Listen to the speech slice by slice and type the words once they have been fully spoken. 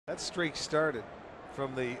That streak started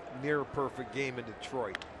from the near perfect game in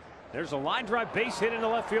Detroit. There's a line drive base hit into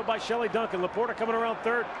left field by Shelley Duncan. Laporta coming around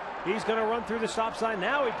third. He's going to run through the stop sign.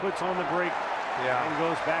 Now he puts on the brake and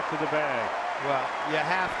goes back to the bag. Well, you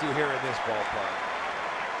have to here in this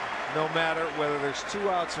ballpark. No matter whether there's 2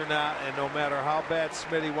 outs or not, and no matter how bad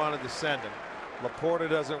Smitty wanted to send him, Laporta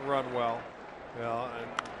doesn't run well.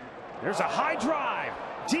 There's a high drive,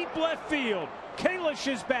 deep left field.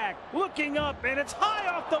 Kalish is back, looking up, and it's high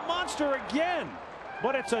off the monster again.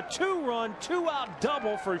 But it's a 2-run, 2-out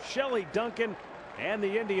double for Shelley Duncan, and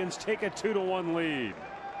the Indians take a 2-1 lead.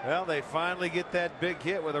 Well, they finally get that big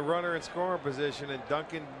hit with a runner in scoring position, and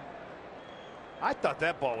Duncan, I thought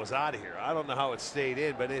that ball was out of here. I don't know how it stayed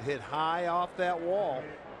in, but it hit high off that wall.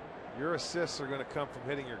 Your assists are going to come from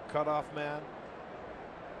hitting your cutoff man.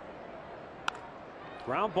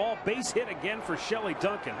 Ground ball, base hit again for Shelley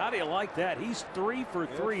Duncan. How do you like that? He's 3 for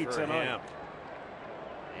 3 tonight. Him.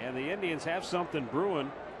 And the Indians have something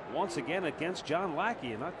brewing once again against John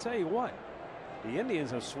Lackey. And I'll tell you what, the Indians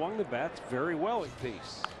have swung the bats very well.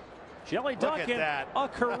 Peace. Shelley Duncan, a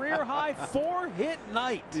career high 4-hit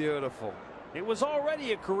night. Beautiful. It was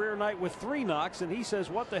already a career night with 3 knocks, and he says,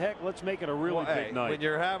 what the heck, let's make it a really big night. When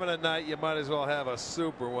you're having a night, you might as well have a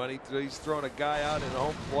super one. He's thrown a guy out in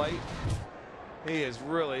home plate. He is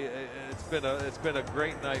really, it's been a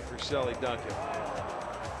great night for Shelley Duncan.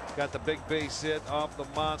 Got the big base hit off the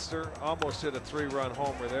monster, almost hit a 3-run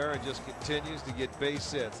homer there, and just continues to get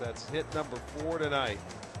base hits. That's hit number 4 tonight.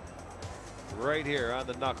 Right here on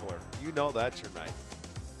the knuckler. You know that's your night.